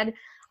being said,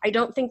 I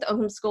don't think that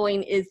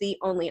homeschooling is the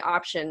only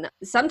option.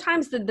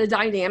 Sometimes the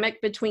dynamic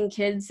between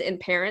kids and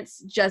parents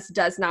just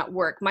does not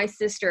work. My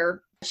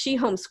sister, she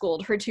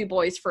homeschooled her two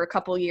boys for a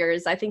couple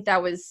years. I think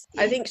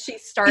she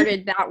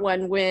started that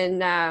one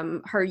when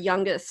her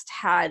youngest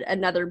had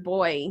another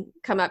boy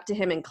come up to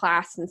him in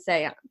class and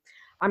say,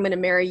 "I'm going to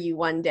marry you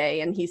one day."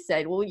 And he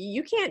said, "Well,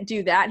 you can't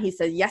do that." He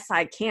said, "Yes,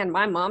 I can.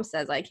 My mom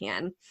says I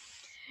can."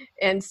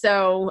 And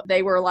so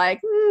they were like,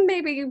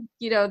 maybe,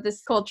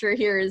 this culture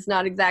here is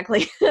not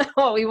exactly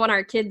what we want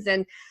our kids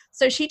in.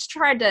 So she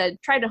tried to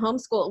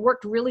homeschool. It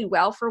worked really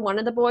well for one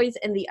of the boys,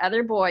 and the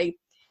other boy,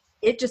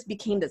 it just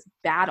became this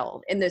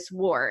battle and this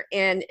war.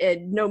 And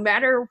no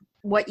matter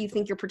what you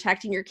think you're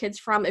protecting your kids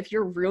from, if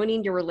you're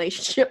ruining your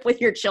relationship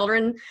with your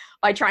children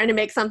by trying to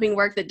make something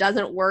work that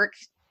doesn't work,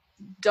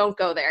 don't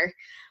go there.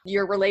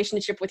 Your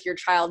relationship with your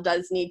child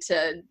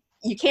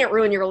you can't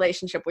ruin your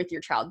relationship with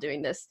your child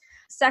doing this.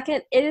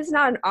 Second, it is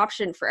not an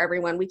option for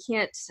everyone. We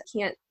can't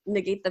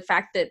negate the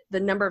fact that the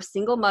number of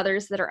single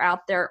mothers that are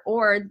out there,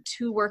 or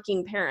two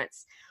working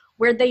parents,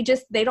 where they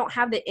don't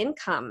have the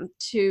income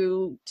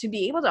to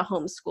be able to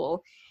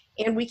homeschool.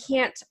 And we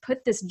can't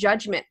put this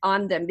judgment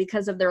on them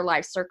because of their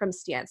life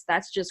circumstance.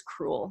 That's just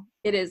cruel.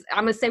 It is.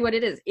 I'm going to say what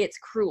it is. It's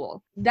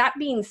cruel. That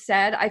being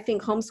said, I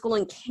think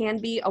homeschooling can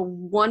be a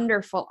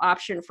wonderful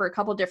option for a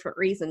couple different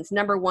reasons.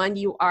 Number one,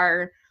 you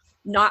are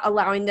not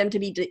allowing them to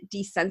be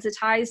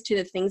desensitized to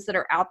the things that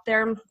are out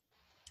there.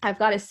 I've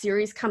got a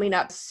series coming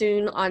up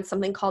soon on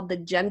something called the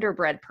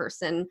genderbread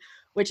person,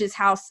 which is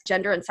how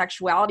gender and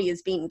sexuality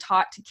is being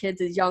taught to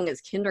kids as young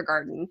as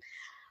kindergarten.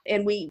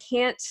 And we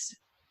can't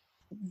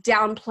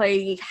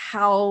downplay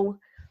how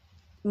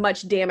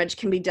much damage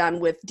can be done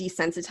with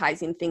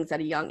desensitizing things at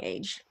a young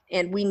age.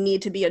 And we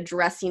need to be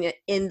addressing it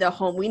in the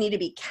home. We need to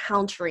be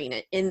countering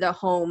it in the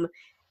home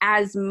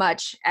as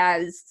much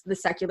as the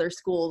secular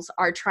schools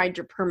are trying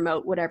to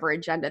promote whatever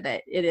agenda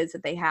that it is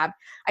that they have.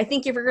 I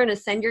think if you're going to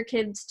send your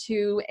kids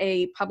to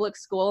a public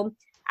school,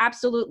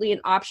 absolutely an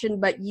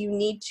option, but you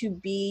need to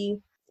be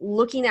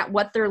looking at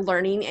what they're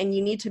learning, and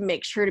you need to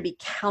make sure to be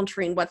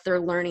countering what they're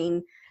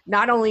learning,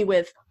 not only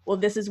with, well,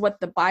 this is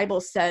what the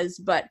Bible says,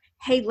 but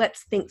hey,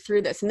 let's think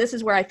through this. And this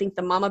is where I think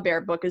the Mama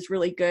Bear book is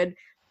really good.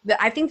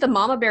 I think the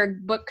Mama Bear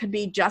book could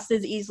be just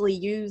as easily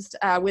used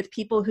with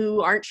people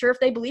who aren't sure if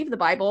they believe the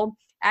Bible,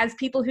 as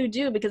people who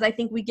do, because I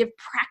think we give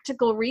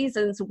practical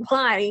reasons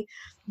why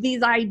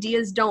these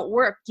ideas don't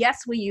work.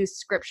 Yes, we use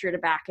scripture to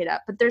back it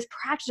up, but there's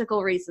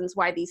practical reasons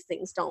why these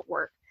things don't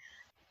work.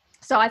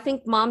 So I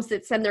think moms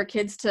that send their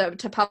kids to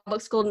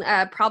public school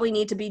probably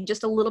need to be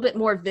just a little bit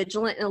more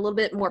vigilant and a little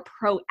bit more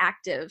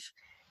proactive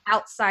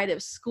outside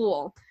of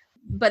school.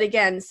 But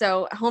again,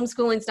 so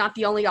homeschooling is not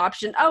the only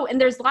option. Oh,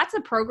 and there's lots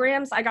of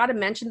programs. I got to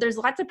mention, there's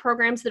lots of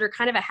programs that are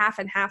kind of a half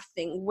and half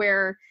thing,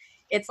 where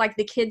it's like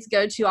the kids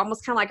go to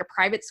almost kind of like a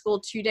private school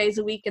 2 days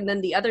a week, and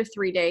then the other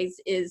 3 days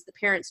is the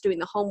parents doing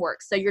the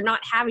homework. So you're not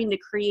having to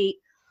create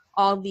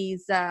all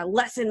these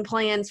lesson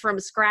plans from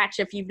scratch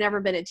if you've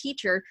never been a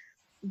teacher,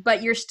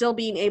 but you're still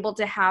being able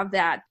to have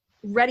that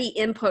ready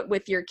input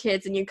with your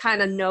kids, and you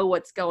kind of know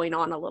what's going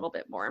on a little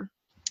bit more.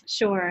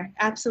 Sure,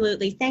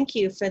 absolutely. Thank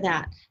you for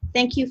that.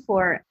 Thank you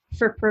for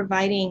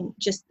providing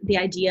just the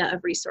idea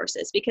of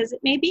resources, because it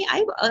may be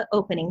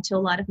eye-opening to a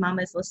lot of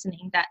mamas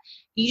listening that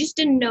you just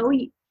didn't know.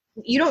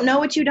 You don't know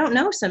what you don't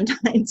know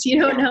sometimes. You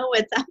don't know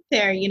what's out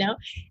there, you know?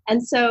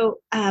 And so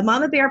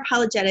Mama Bear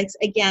Apologetics,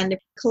 again,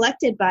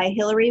 collected by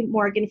Hillary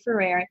Morgan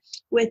Ferrer,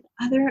 with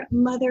other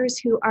mothers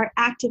who are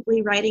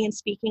actively writing and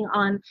speaking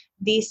on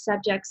these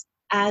subjects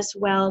as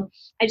well.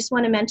 I just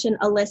want to mention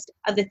a list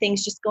of the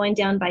things, just going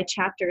down by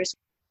chapters,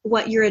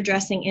 what you're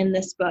addressing in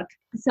this book: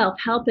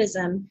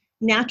 self-helpism,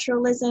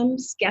 naturalism,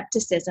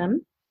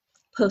 skepticism,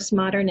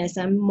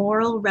 postmodernism,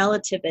 moral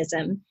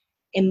relativism,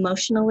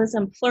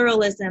 emotionalism,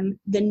 pluralism,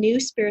 the new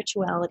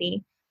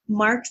spirituality,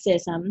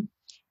 Marxism,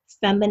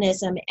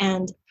 feminism,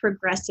 and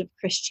progressive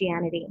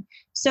Christianity.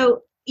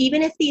 So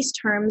even if these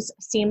terms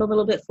seem a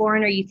little bit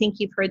foreign, or you think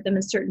you've heard them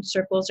in certain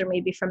circles or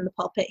maybe from the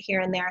pulpit here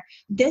and there,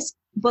 this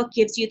book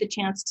gives you the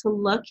chance to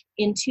look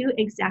into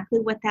exactly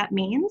what that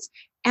means.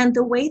 And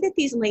the way that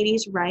these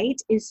ladies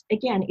write is,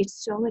 again,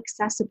 it's so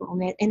accessible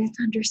and it's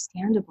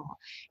understandable.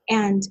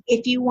 And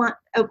if you want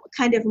a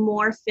kind of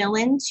more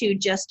fill-in to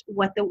just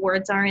what the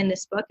words are in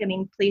this book, I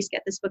mean, please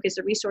get this book as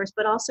a resource,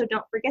 but also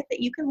don't forget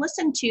that you can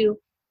listen to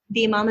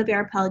the Mama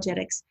Bear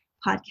Apologetics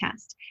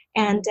podcast.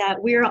 And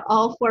we're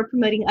all for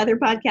promoting other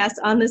podcasts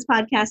on this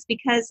podcast,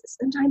 because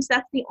sometimes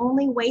that's the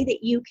only way that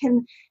you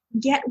can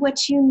get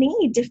what you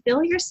need to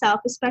fill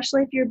yourself,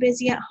 especially if you're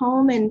busy at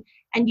home and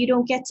you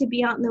don't get to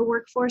be out in the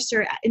workforce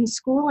or in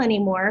school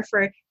anymore.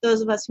 For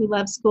those of us who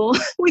love school,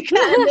 we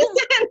kind of miss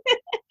it.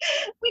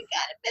 We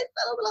kind of miss it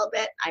a little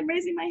bit. I'm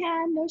raising my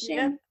hand, no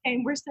shame. Yeah.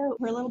 And we're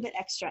a little bit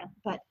extra,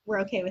 but we're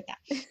okay with that.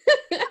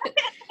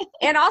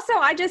 And also,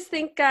 I just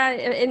think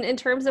in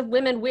terms of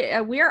women,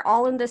 we are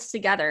all in this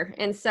together.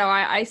 And so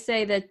I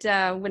say that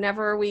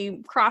whenever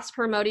we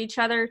cross-promote each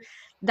other,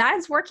 that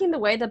is working the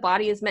way the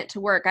body is meant to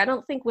work. I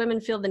don't think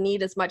women feel the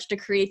need as much to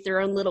create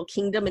their own little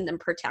kingdom and then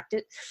protect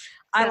it.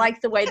 I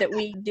like the way that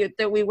we do,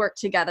 that we work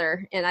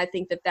together. And I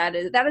think that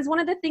is one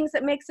of the things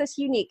that makes us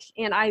unique.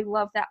 And I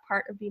love that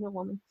part of being a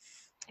woman.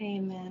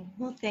 Amen.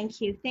 Well, thank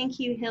you. Thank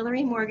you,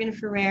 Hillary Morgan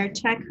Ferrer.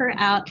 Check her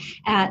out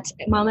at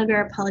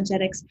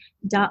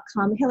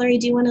mamabearapologetics.com. Hillary,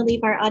 do you want to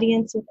leave our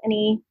audience with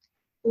any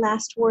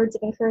last words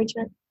of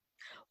encouragement?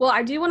 Well,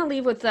 I do want to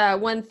leave with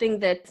one thing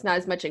that's not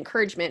as much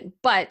encouragement,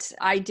 but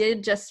I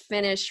did just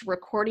finish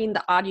recording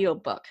the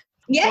audiobook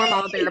for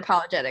Mama Bear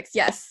Apologetics.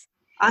 Yes.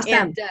 Awesome.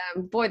 And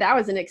boy, that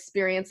was an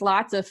experience.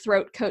 Lots of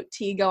throat coat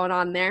tea going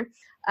on there.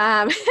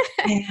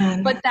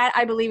 But that,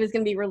 I believe, is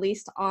going to be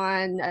released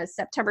on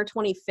September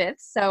 25th.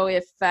 So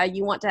if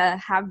you want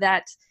to have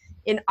that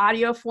in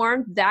audio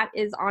form, that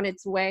is on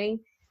its way.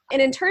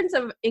 And in terms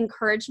of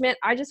encouragement,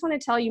 I just want to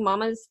tell you,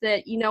 mamas,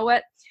 that, you know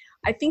what?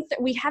 I think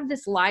that we have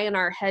this lie in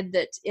our head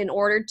that in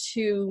order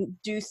to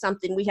do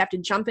something, we have to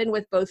jump in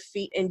with both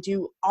feet and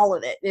do all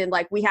of it. And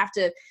like, we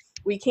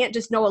can't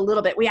just know a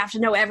little bit. We have to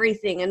know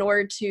everything in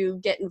order to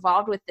get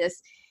involved with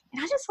this.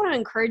 And I just want to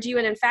encourage you.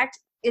 And in fact,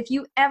 if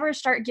you ever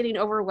start getting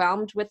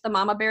overwhelmed with the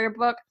Mama Bear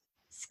book,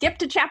 skip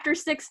to chapter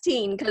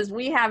 16, because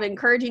we have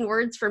encouraging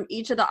words from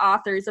each of the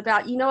authors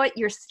about, you know what,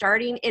 you're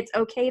starting. It's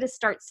okay to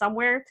start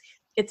somewhere.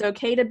 It's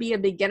okay to be a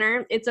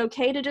beginner. It's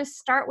okay to just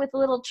start with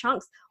little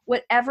chunks,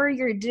 whatever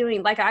you're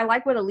doing. Like, I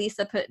like what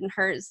Elisa put in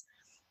hers.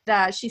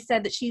 She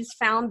said that she's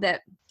found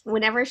that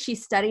whenever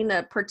she's studying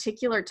a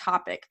particular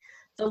topic,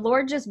 the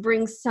Lord just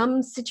brings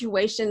some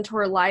situation to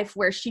her life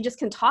where she just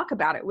can talk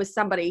about it with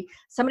somebody.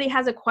 Somebody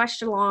has a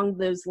question along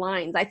those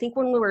lines. I think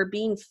when we're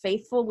being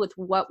faithful with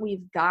what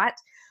we've got,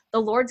 the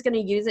Lord's going to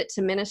use it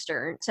to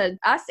minister to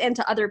us and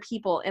to other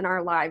people in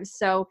our lives.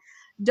 So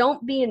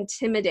don't be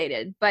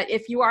intimidated. But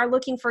if you are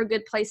looking for a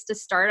good place to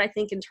start, I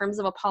think in terms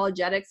of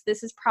apologetics,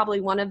 this is probably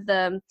one of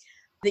the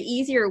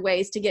easier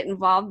ways to get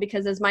involved,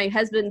 because as my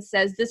husband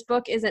says, this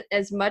book isn't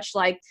as much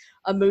like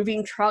a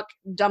moving truck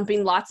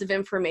dumping lots of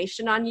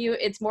information on you.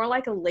 It's more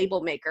like a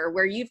label maker,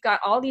 where you've got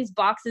all these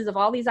boxes of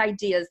all these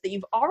ideas that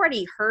you've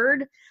already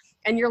heard,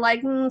 and you're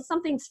like,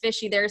 something's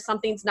fishy there,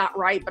 something's not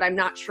right, but I'm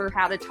not sure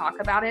how to talk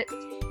about it.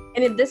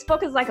 And if this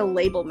book is like a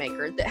label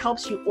maker that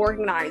helps you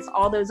organize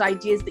all those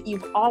ideas that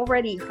you've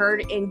already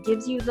heard and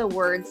gives you the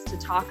words to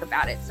talk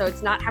about it. So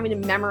it's not having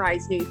to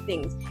memorize new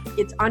things.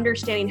 It's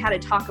understanding how to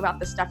talk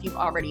about the stuff you've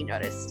already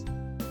noticed.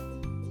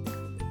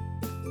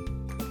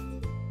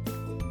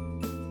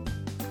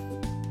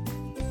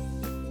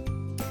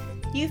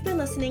 You've been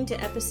listening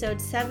to episode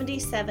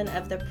 77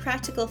 of the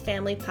Practical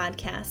Family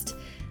Podcast.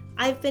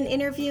 I've been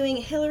interviewing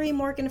Hillary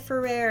Morgan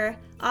Ferrer,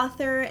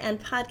 author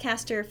and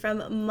podcaster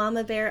from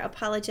Mama Bear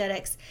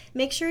Apologetics.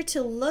 Make sure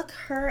to look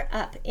her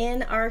up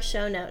in our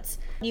show notes.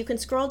 You can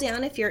scroll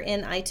down if you're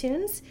in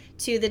iTunes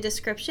to the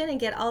description and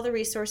get all the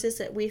resources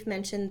that we've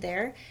mentioned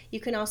there. You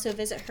can also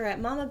visit her at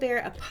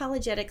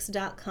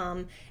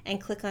mamabearapologetics.com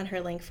and click on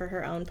her link for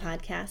her own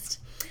podcast.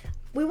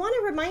 We want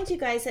to remind you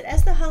guys that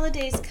as the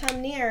holidays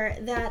come near,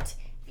 that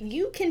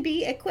you can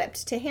be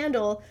equipped to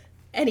handle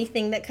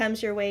anything that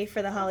comes your way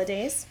for the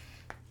holidays.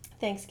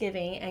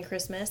 Thanksgiving and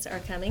Christmas are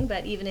coming,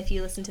 but even if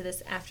you listen to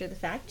this after the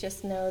fact,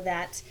 just know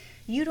that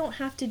you don't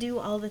have to do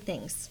all the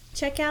things.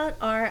 Check out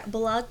our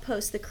blog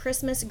post, The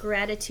Christmas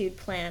Gratitude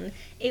Plan.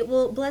 It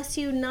will bless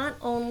you not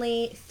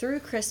only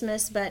through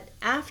Christmas, but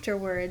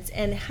afterwards,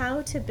 and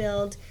how to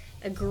build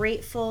a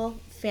grateful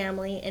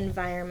family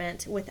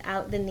environment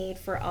without the need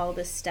for all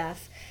this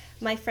stuff.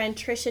 My friend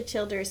Trisha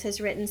Childers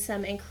has written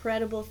some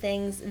incredible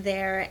things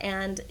there,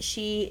 and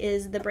she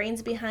is the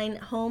brains behind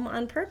Home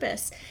on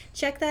Purpose.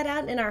 Check that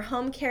out in our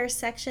home care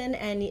section,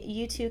 and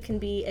you too can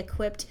be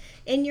equipped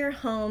in your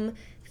home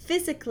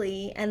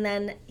physically and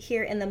then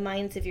here in the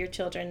minds of your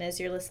children as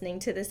you're listening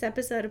to this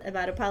episode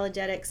about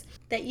apologetics,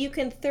 that you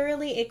can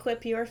thoroughly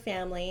equip your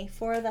family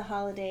for the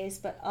holidays,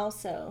 but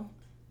also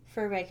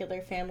for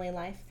regular family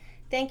life.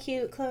 Thank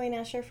you, Chloe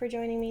Nasher, for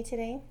joining me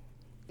today.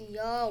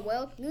 You're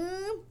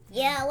welcome.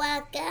 You're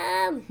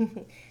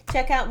welcome.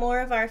 Check out more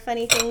of our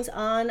funny things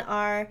on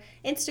our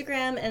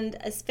Instagram and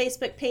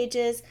Facebook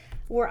pages.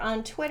 We're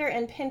on Twitter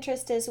and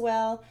Pinterest as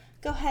well.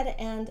 Go ahead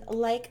and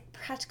like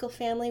Practical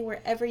Family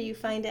wherever you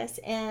find us,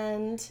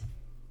 and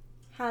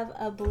have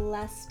a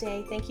blessed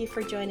day. Thank you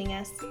for joining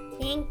us.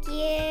 Thank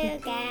you,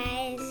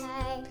 guys.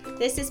 Bye.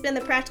 This has been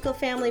the Practical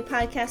Family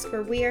Podcast,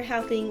 where we are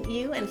helping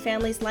you and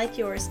families like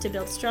yours to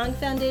build strong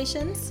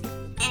foundations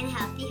And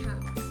healthy homes.